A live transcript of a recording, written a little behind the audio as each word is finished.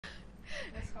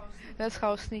That's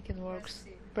how sneaking works.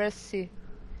 Press C.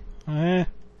 Eh,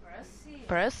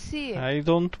 Press C. I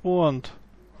don't want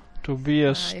to be a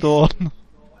Nice. stone.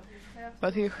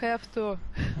 But you have to.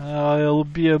 I'll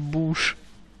be a bush.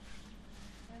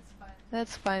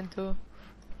 That's fine too.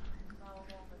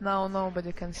 Now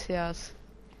nobody can see us.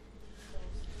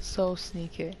 So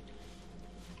sneaky.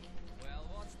 Well,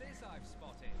 what's this I've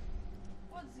spotted?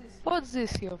 What's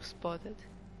this you've spotted?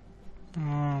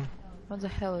 What the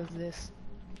hell is this?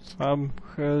 Some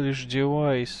hellish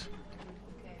device.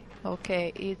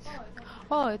 Okay, it...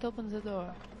 Oh, it opens the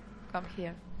door. Come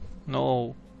here.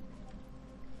 No.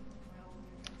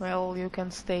 Well, you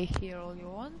can stay here all you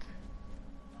want.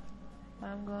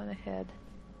 I'm going ahead.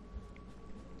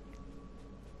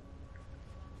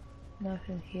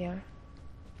 Nothing here.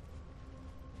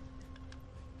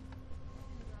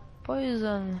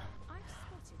 Poison. I've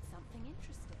spotted something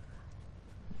interesting.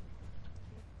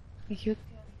 You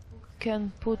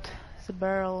can put the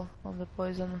barrel on the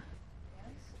poison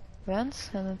vents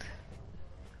and it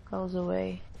goes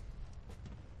away.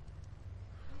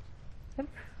 Yep,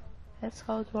 that's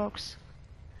how it works.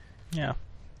 Yeah.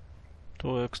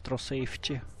 To extra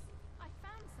safety. I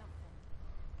found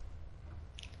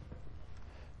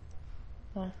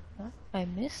something. I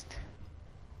missed?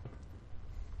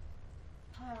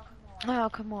 Oh,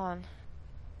 come on.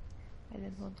 I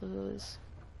didn't want to do this.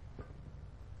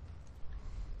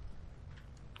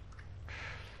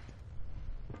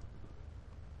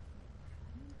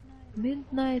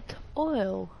 Midnight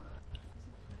oil.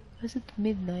 Is it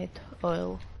midnight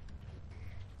oil?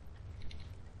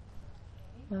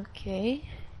 Okay.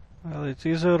 Well, it's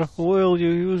either oil you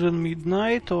use in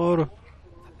midnight or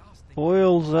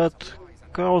oil that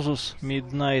causes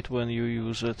midnight when you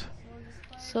use it.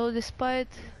 So despite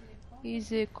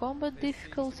easy combat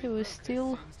difficulty, we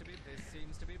still... This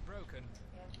seems to be broken.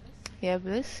 Yeah,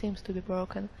 this seems to be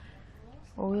broken.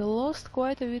 We lost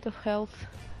quite a bit of health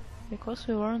because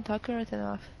we weren't accurate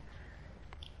enough.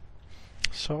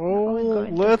 So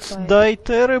going to let's fight. die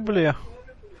terribly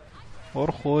or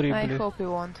I horribly. hope we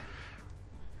won't.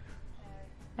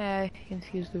 I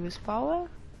infused with power.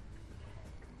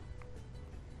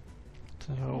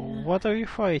 So what are we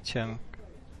fighting?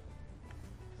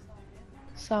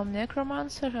 Some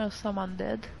necromancer and some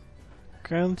undead.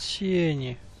 Can't see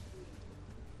any.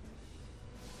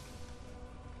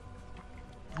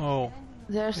 Oh,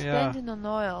 They're Yeah. standing on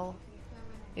oil.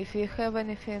 If we have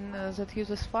anything that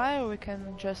uses fire, we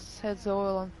can just set the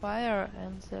oil on fire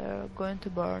and they're going to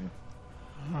burn.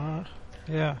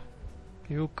 yeah.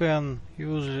 You can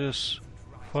use this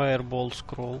fireball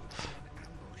scroll.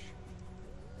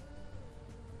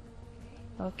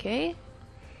 Okay.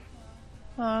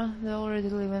 They're already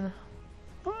leaving.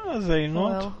 They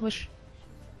not. Well,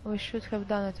 we should have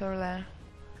done it earlier.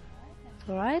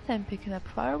 Alright, I'm picking up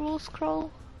fireball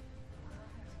scroll.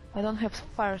 I don't have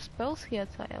fire spells yet,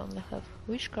 I only have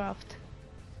witchcraft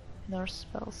and earth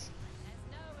spells.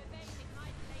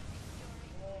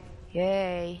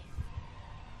 Yay!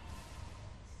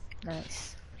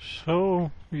 Nice.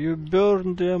 So you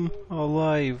burn them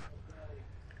alive.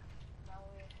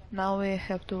 Now we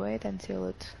have to wait until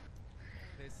it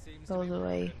This seems to goes be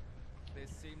away. This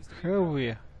seems to be Have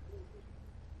we?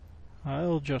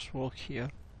 I'll just walk here.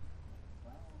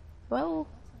 Well,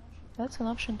 that's an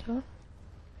option too.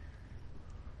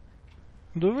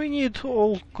 Do we need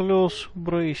old close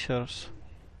bracers?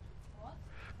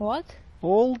 What?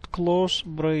 Old close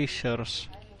bracers.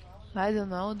 I don't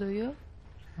know, do you?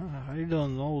 I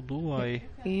don't know, do I?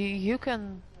 You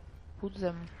can put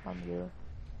them on you.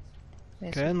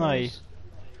 Can I?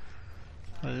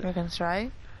 suppose. You can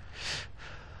try.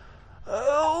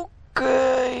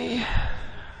 Okay.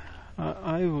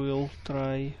 I will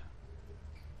try.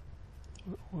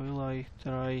 Will I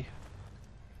try?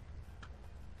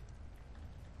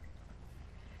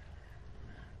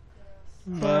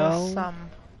 There are Well, some.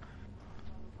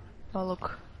 Oh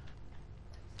look.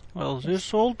 well,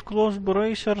 these old close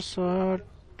bracers are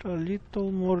a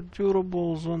little more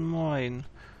durable than mine.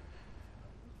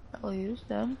 I'll use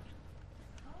them.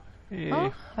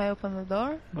 Yeah, Oh, I open the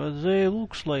door. but they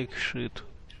looks like shit.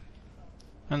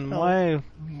 And Oh. mine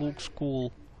looks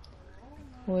cool.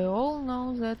 We all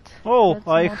know that. Oh, that's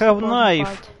the I most have important knife.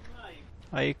 part.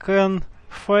 I can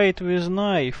fight with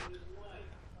knife.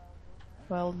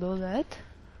 Well, do that.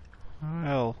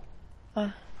 Well,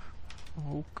 Uh.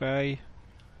 okay.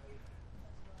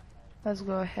 Let's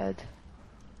go ahead.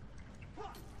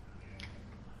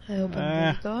 I open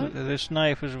Ah, this door. this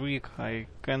knife is weak. I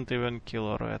can't even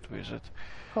kill a rat with it.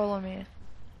 Follow me.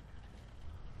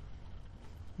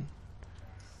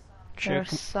 Check.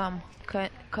 There's some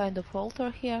kind of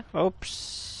altar here.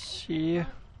 Oopsie.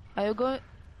 Are you going?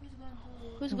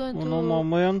 Who's going Un to?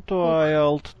 momento I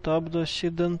alt-tabbed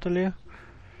accidentally.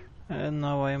 And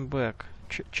now I'm back.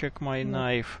 Check my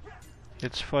knife.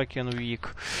 It's fucking weak.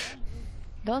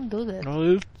 Don't do that.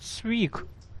 No, it's weak.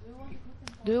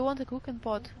 Do you want a cooking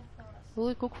pot? Will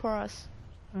you cook for us?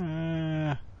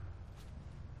 Am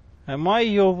I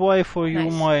your wife or you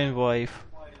Nice. my wife?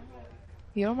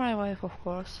 You're my wife, of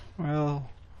course. Well,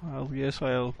 I guess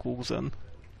I'll cook then.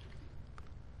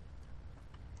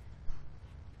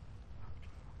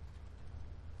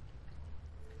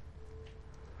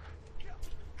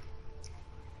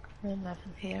 No,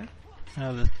 nothing here.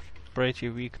 That's a pretty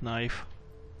weak knife.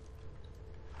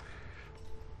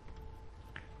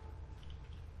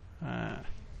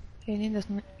 You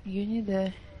need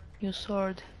a new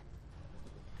sword.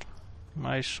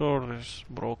 My sword is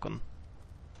broken.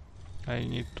 I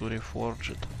need to reforge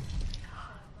it.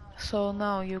 So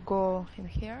now you go in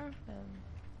here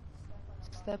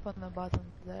and step on the button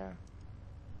there.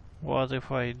 What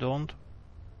if I don't?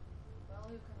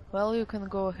 Well, you can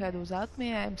go ahead without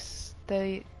me. I'm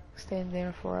staying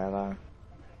there forever.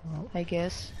 Oh. I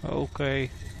guess. Okay.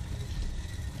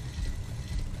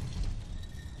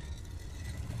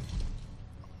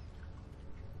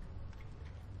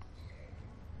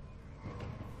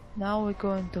 Now we're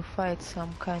going to fight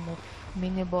some kind of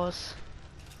mini boss.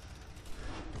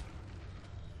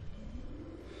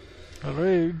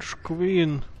 Rage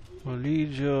Queen,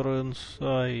 leader in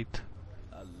sight.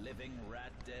 A living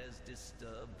rat dares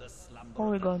disturb the slumber Or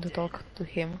we're of the going to dead. talk to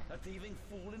him. A thieving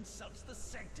fool insults the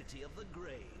sanctity of the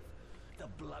grave. The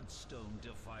bloodstone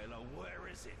defiler, where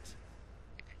is it?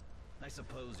 I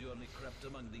suppose you only crept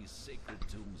among these sacred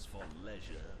tombs for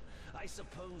leisure. I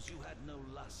suppose you had no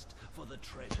lust for the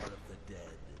treasure of the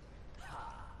dead.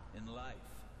 Ha! In life,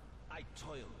 I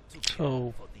toil to care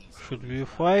So, for these should holy we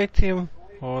fight him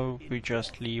or we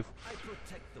just leave? I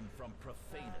protect them from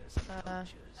profaners and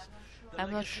poachers. The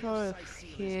I'm not legacy sure of if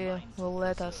Sicily he is mine to will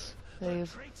let preserve. us Her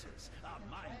leave. traitors are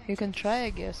mine You can to try, I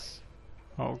destroy. guess.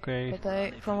 Okay.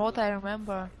 But from what I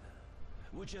remember,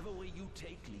 Whichever way you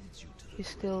take leads you to the he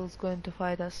still is going to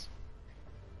fight us.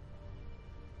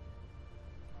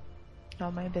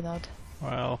 Or maybe not.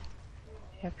 Well,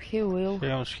 Yep, he will.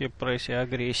 seems he pretty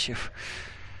aggressive.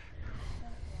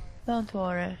 Don't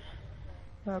worry.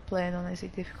 We're playing on easy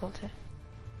difficulty.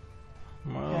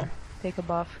 Well, Here, take a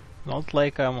buff. not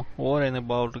like I'm worrying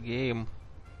about the game,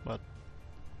 but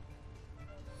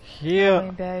here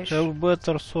Maybe I have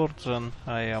better sword than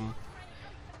I am.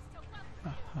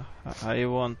 I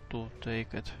want to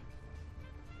take it.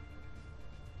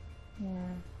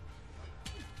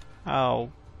 Ow.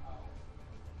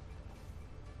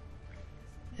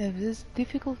 If this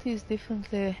difficulty is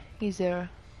definitely easier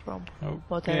from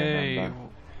what I Okay. remember.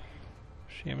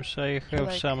 Seems I have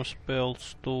Like- some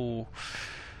spells too.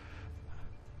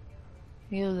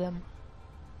 Use them.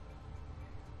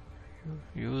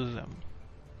 Use them.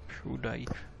 Should I?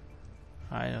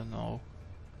 I don't know.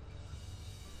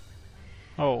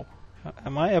 Oh,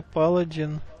 am I a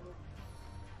paladin?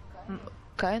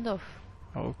 Kind of.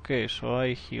 Okay, so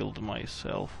I healed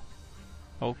myself.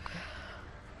 Okay.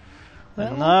 Well,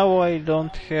 And now I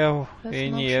don't have that's an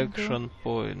any option too. action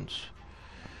points.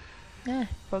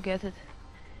 Forget it.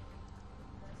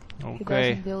 He Okay,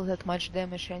 doesn't deal that much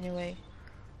damage anyway.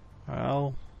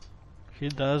 well, he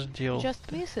does He deal.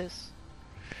 just misses.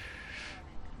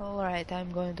 Alright,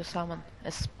 I'm going to summon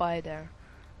a spider.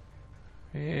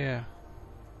 Yeah.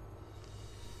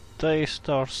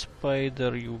 Daystar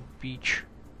Spider, you bitch.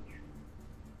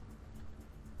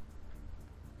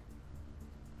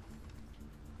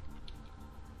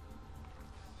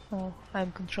 Oh,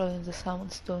 I'm controlling the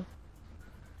summons too.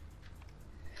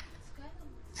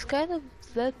 It's kind of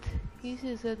that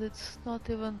easy that it's not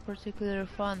even particularly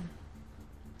fun.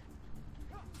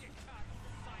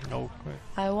 Okay.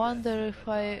 I wonder if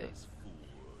I...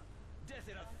 death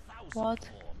in 1,000 What?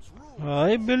 forms.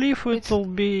 I believe it It's- will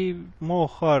be more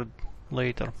hard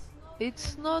later.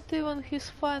 It's not even his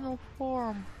final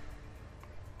form.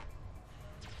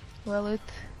 Well, if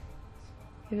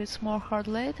it's more hard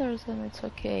later, then it's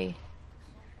okay.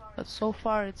 But so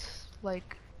far it's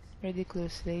like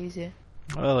ridiculously easy.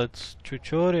 Well, it's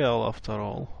tutorial after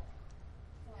all.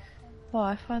 Oh,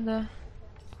 I found a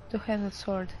two-handed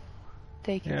sword.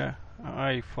 Take it. Yeah,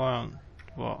 I found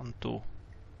one too.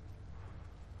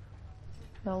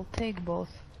 I'll take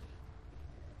both.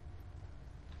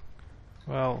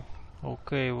 Well,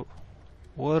 okay,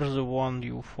 where's the one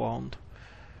you found?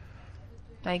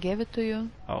 I gave it to you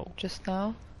Oh, just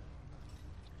now.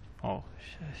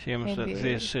 seems that Maybe-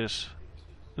 this is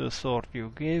the sword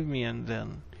you gave me and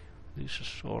then this is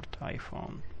sword I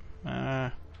found.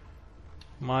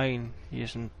 Mine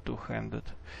isn't two-handed.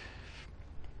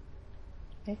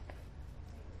 Yep.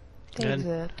 Take And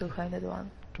the two-handed one.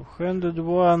 two-handed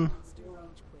one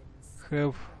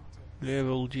have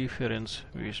level difference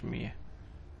with me.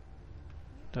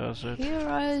 Does it? Here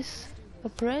is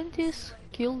apprentice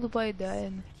killed by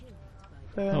dying.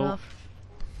 Fair Oh. enough.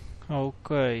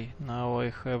 Okay, now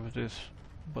I have this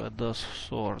badass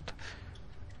sword.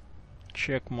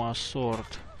 Check my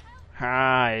sword.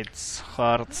 Ah, it's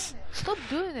hearts. Stop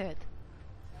doing it!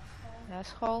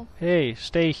 Asshole. Hey,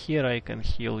 stay here, I can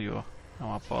heal you. I'm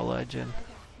a paladin.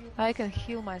 I can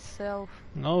heal myself.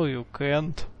 No, you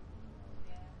can't.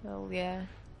 Well, yeah.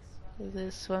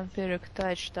 This vampiric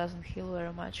touch doesn't heal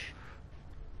very much.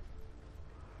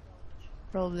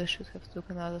 Probably should have took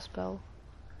another spell.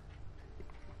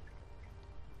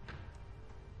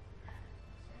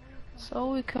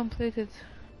 So we completed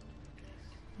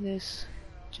this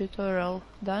tutorial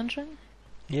dungeon.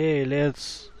 Yeah,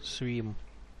 let's swim.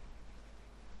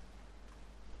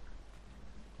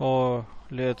 Or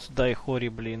let's die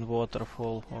horribly in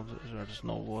waterfall. Or there's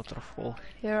no waterfall.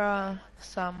 Here are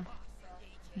some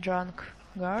drunk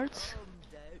guards.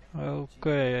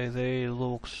 Okay, they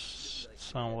look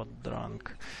somewhat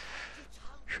drunk.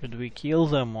 Should we kill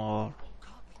them or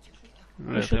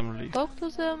We let should them leave? talk to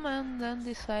them and then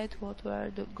decide what we are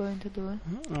going to do.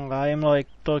 I'm like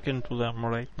talking to them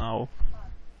right now.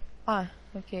 Ah,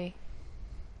 okay.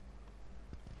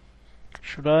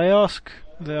 Should I ask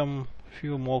them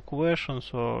few more questions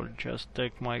or just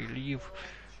take my leave?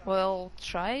 Well,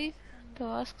 try to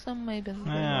ask them, maybe they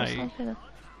know something.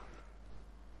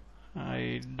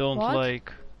 I don't What?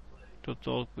 like to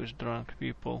talk with drunk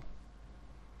people.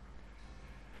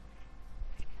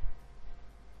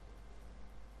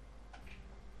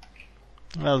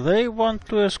 Well, they want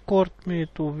to escort me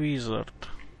to wizard.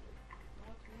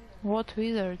 What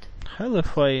wizard? Hell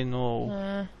if I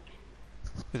know.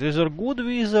 It is a good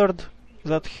wizard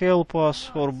that help us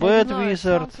or bad No,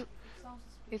 wizard.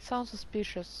 It sounds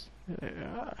suspicious.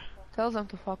 Yeah, Tell them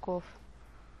to fuck off.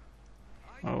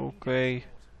 okay.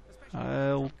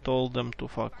 I'll tell them to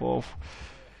fuck off.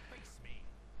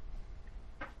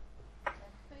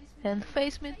 And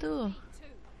face me too.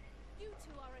 You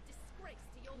two are a disgrace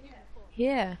to your uniform.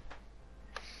 Yeah.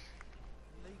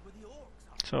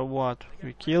 So what?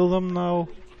 We kill them now?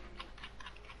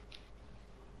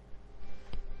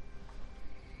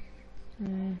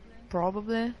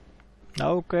 Probably.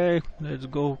 Okay, let's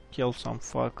go kill some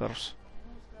fuckers.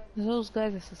 Those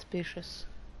guys are suspicious.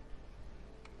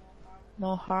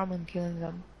 No harm in killing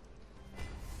them.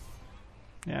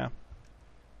 Yeah.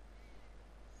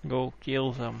 Go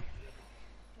kill them.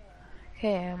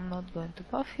 Okay, I'm not going to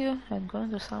buff you. I'm going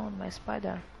to summon my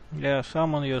spider. Yeah,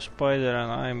 summon your spider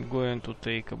and I'm going to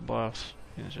take a bath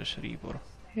in this river.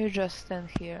 You just stand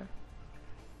here.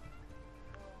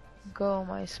 Go,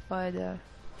 my spider.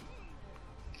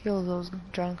 Kill those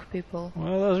drunk people.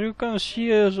 Well, as you can see,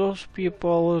 those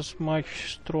people is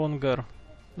much stronger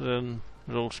than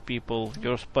those people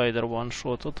your spider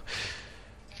one-shotted.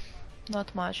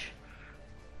 Not much.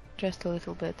 Just a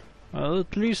little bit. Well,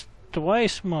 at least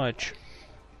twice much.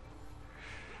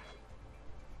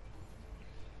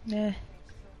 Eh,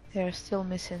 they're still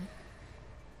missing.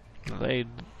 They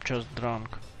just drunk.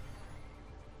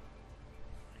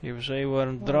 If they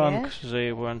weren't Oh, drunk,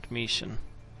 they weren't missing.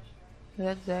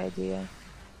 That's the idea.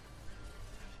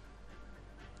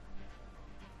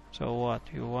 So what,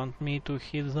 you want me to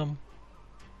hit them?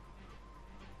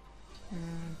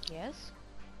 Yes?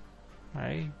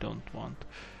 I don't want.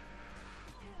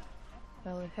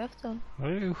 Well, we have to.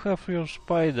 Well, you have your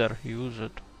spider, use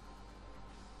it.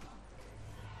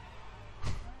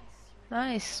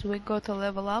 Nice, we got a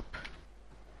level up.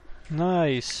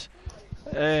 Nice!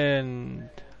 And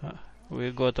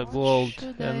we got a gold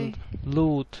should and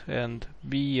loot and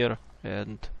beer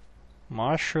and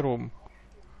mushroom.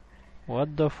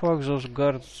 What the fuck those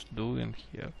guards doing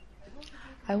here?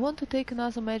 I want to take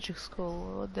another magic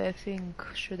school. What do I think?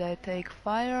 Should I take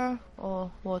fire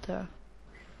or water?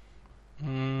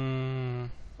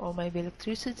 Or maybe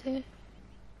electricity?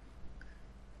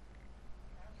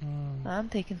 I'm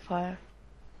taking fire.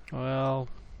 Well,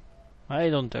 I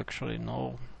don't actually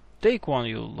know. Take one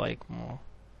you like more.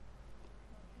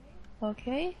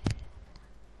 Okay.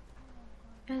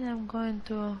 And I'm going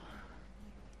to...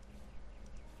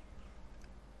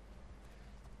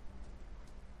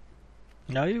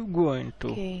 Are you going to?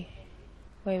 Okay.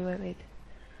 Wait.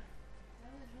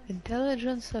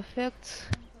 Intelligence affects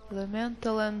the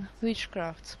mental and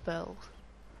witchcraft spells.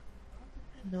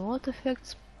 And what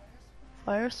affects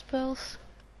fire spells?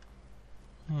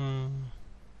 I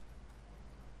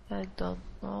don't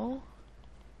know.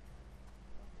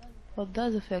 What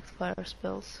does affect fire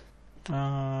spells?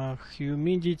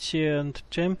 Humidity and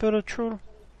temperature.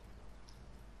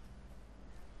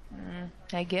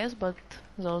 I guess, but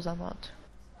those are not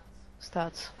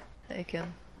stats I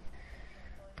can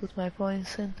put my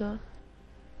points into.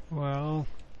 Well.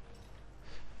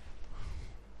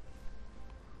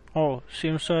 Oh,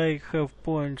 seems I have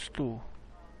points too.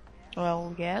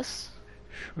 Well, yes.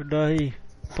 Should I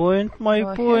point my Go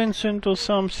ahead. points into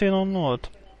something or not?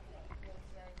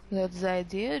 That's the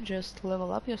idea, just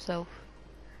level up yourself.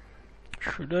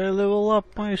 Should I level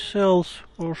up myself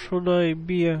or should I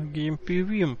be a gimpy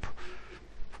wimp?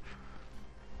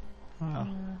 Well,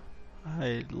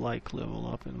 I like level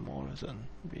upping more than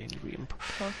being wimp.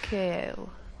 Okay, I'll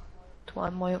put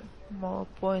one more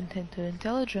point into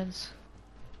intelligence.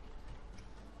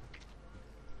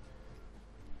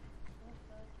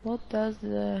 What does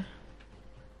this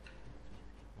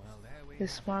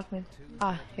mark mean?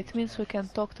 It means we can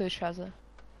talk to each other.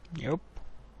 Yep.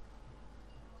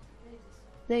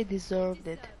 They deserved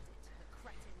it.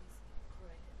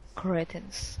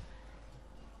 Cretins.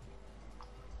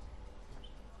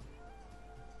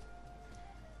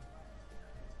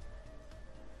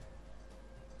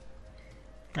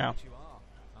 Yeah. You are.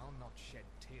 I'll not shed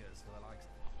tears for the likes.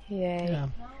 Yay. Yeah.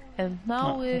 And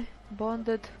now we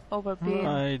bonded over being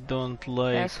I don't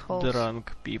like assholes.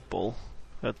 drunk people.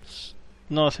 That's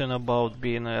nothing about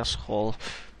being an asshole.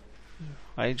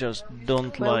 I just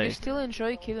don't Well, we like. still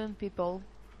enjoy killing people.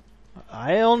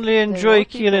 I only enjoy were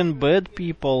people. killing bad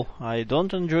people. I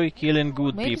don't enjoy killing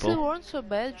good Maybe people. they weren't so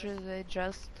bad, they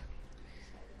just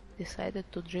decided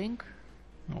to drink.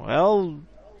 Well,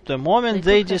 the moment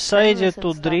They they could have decided families to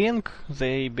and stuff. drink,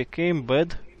 they became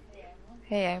bad.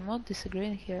 Hey, I'm not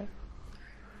disagreeing here.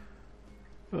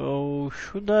 Oh,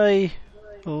 should I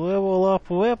level up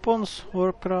weapons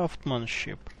or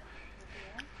craftsmanship?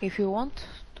 If you want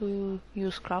to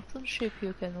use craftsmanship,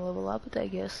 you can level up it, I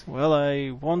guess. Well,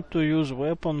 I want to use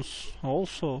weapons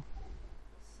also.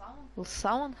 Well,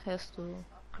 someone has to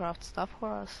craft stuff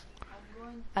for us.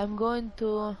 I'm going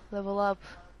to level up.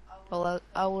 Well,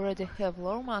 I already have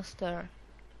Lore Master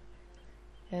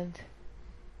and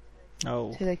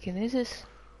Oh, telekinesis.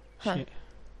 Huh. see-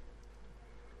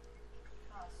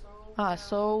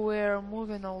 So we're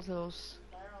moving all those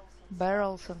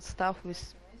barrels and stuff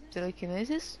with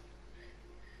telekinesis?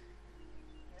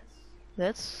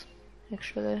 That's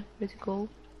actually pretty cool.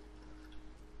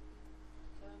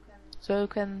 So you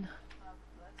can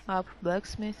up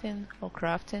blacksmithing or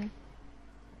crafting.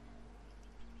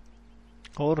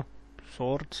 or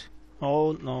swords.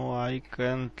 Oh no, I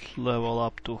can't level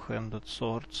up two-handed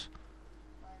swords.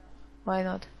 Why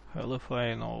not? Hell if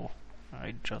I know.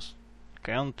 I just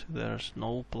can't. There's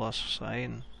no plus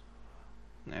sign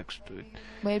next to it.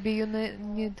 Maybe you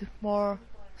need more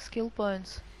skill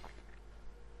points.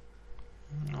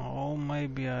 No,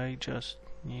 maybe I just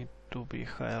need to be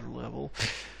higher level.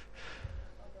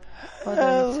 What does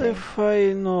Hell it say? if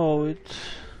I know it.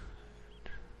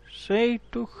 Say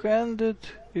two-handed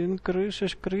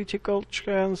increases critical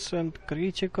chance and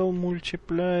critical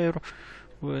multiplier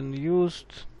when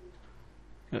used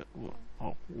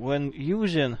when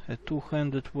using a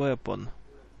two-handed weapon.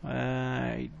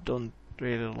 I don't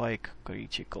really like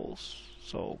criticals,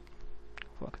 so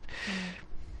fuck it.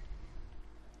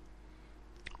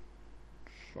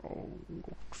 So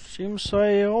seems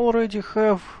I already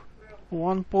have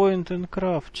 1 point in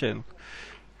crafting.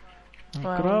 And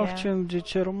Well, crafting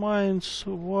determines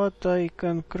what I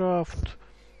can craft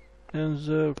and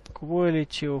the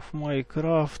quality of my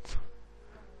craft.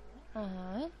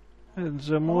 Uh-huh. And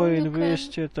the more you can-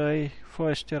 invested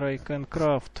faster I can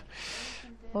craft.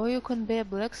 Or you can be a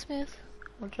blacksmith,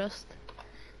 or just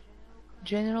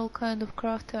general kind of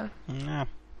crafter. Nah,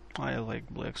 I like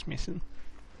blacksmithing.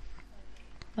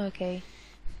 Okay.